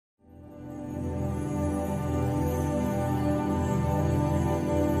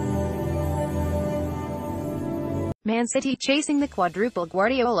ManCity chasing the quadruple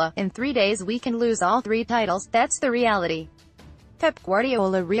Guardiola. In 3 days we can lose all 3 titles, that's the reality. Pep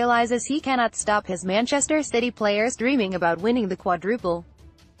Guardiola realizes he cannot stop his Manchester City players dreaming about winning the quadruple.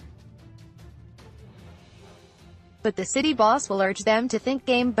 But the City boss will urge them to think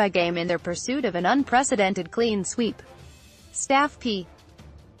game by game in their pursuit of an unprecedented clean sweep. Staff P.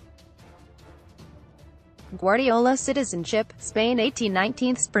 Guardiola Citizenship, Spain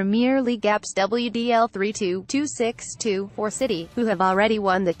 18/19 Premier League Apps WDL 3-2-2-6-2 for City, who have already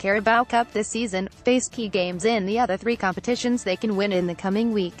won the Carabao Cup this season, face key games in the other 3 competitions they can win in the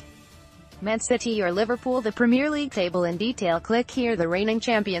coming week. ManCity or Liverpool. The Premier League table in detail. Click here. The reigning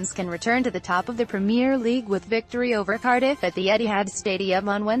champions can return to the top of the Premier League with victory over Cardiff at the Etihad Stadium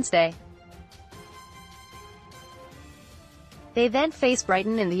on Wednesday. They then face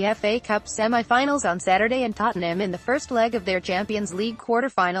Brighton in the FA Cup semi-finals on Saturday and Tottenham in the first leg of their Champions League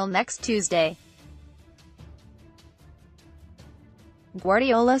quarter-final next Tuesday.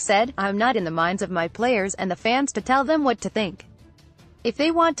 Guardiola said, "I'm not in the minds of my players and the fans to tell them what to think. If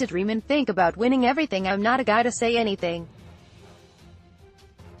they want to dream and think about winning everything, I'm not a guy to say anything.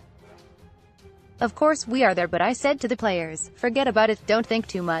 Of course we are there, but I said to the players, forget about it, don't think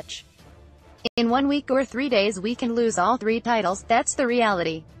too much. In 1 week or 3 days we can lose all 3 titles, that's the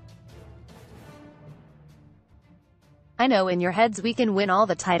reality. I know in your heads we can win all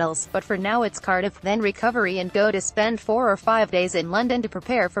the titles, but for now it's Cardiff, then recovery and go to spend 4 or 5 days in London to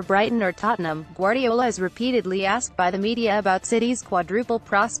prepare for Brighton or Tottenham." Guardiola is repeatedly asked by the media about City's quadruple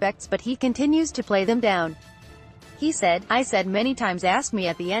prospects, but he continues to play them down. He said, "I said many times, ask me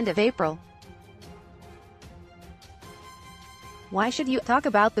at the end of April. Why should you talk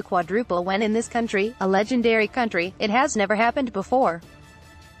about the quadruple when in this country, a legendary country, it has never happened before?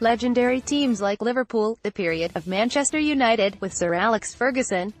 Legendary teams like Liverpool, the period of Manchester United, with Sir Alex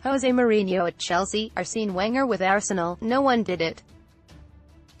Ferguson, Jose Mourinho at Chelsea, Arsene Wenger with Arsenal, no one did it.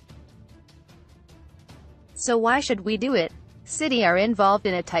 So why should we do it?" City are involved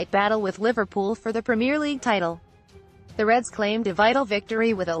in a tight battle with Liverpool for the Premier League title. The Reds claimed a vital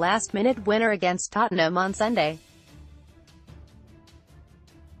victory with a last-minute winner against Tottenham on Sunday.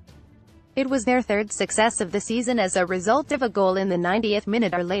 It was their 3rd success of the season as a result of a goal in the 90th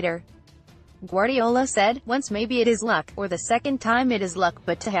minute or later. Guardiola said, "Once maybe it is luck, or the second time it is luck,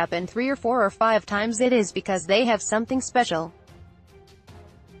 but to happen 3 or 4 or 5 times it is because they have something special.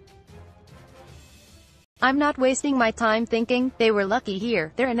 I'm not wasting my time thinking, they were lucky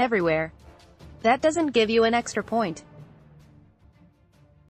here, there and everywhere. That doesn't give you an extra point.